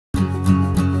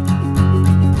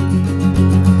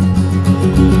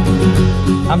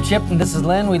I'm Chip and this is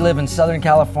Lynn. We live in Southern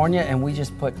California and we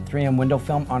just put 3M window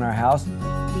film on our house.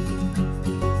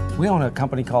 We own a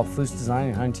company called Floose Design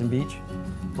in Huntington Beach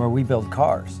where we build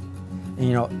cars. And,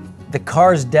 you know, the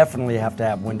cars definitely have to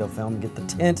have window film, get the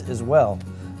tint as well.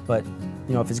 But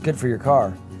you know, if it's good for your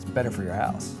car, it's better for your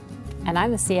house. And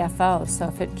I'm the CFO, so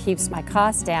if it keeps my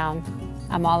costs down,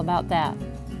 I'm all about that.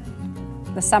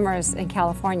 The summers in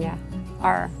California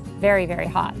are very, very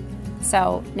hot.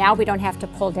 So now we don't have to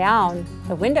pull down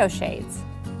the window shades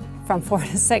from 4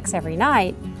 to 6 every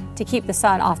night to keep the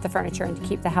sun off the furniture and to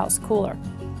keep the house cooler.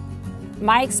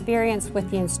 My experience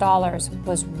with the installers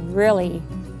was really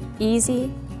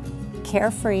easy,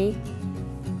 carefree.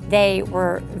 They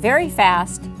were very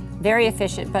fast, very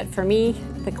efficient, but for me,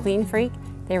 the clean freak,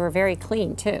 they were very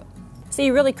clean too. So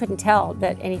you really couldn't tell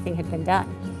that anything had been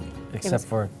done. Except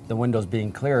for the windows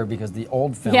being clearer because the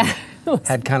old film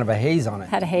had kind of a haze on it.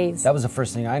 Had a haze. That was the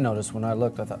first thing I noticed when I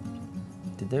looked. I thought,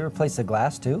 did they replace the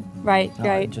glass too? Right, No,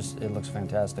 right. It looks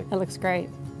fantastic. It looks great.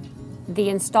 The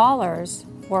installers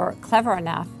were clever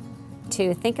enough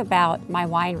to think about my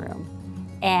wine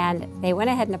room, and they went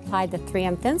ahead and applied the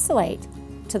 3M Thinsulate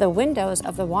to the windows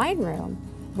of the wine room,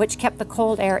 which kept the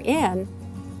cold air in,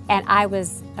 and I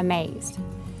was amazed.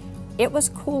 It was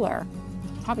cooler,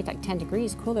 probably like 10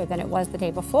 degrees cooler than it was the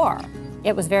day before.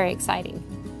 It was very exciting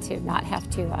to not have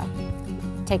to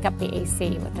take up the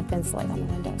AC with the Thinsulate on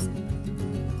the windows.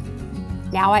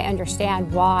 Now I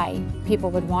understand why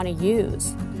people would want to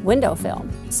use window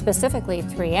film, specifically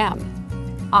 3M.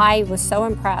 I was so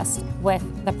impressed with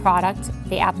the product,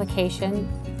 the application,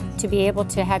 to be able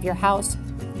to have your house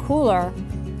cooler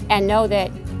and know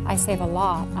that I save a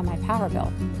lot on my power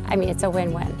bill. I mean, it's a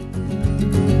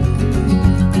win-win.